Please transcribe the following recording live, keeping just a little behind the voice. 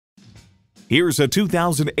Here's a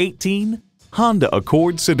 2018 Honda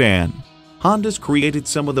Accord Sedan. Honda's created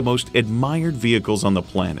some of the most admired vehicles on the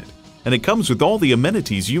planet, and it comes with all the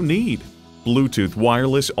amenities you need. Bluetooth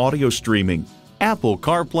wireless audio streaming, Apple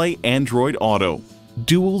CarPlay Android Auto,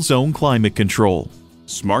 dual zone climate control,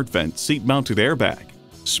 smart vent seat-mounted airbag,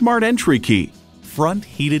 smart entry key, front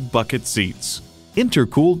heated bucket seats,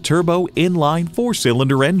 intercooled turbo inline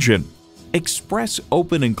 4-cylinder engine, express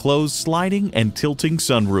open and close sliding and tilting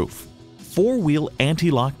sunroof, 4-wheel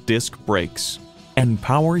anti-lock disc brakes, and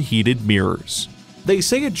power heated mirrors. They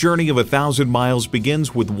say a journey of 1,000 miles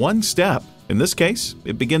begins with one step. In this case,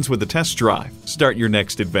 it begins with a test drive. Start your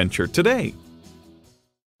next adventure today.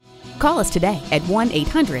 Call us today at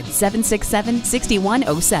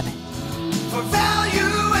 1-800-767-6107.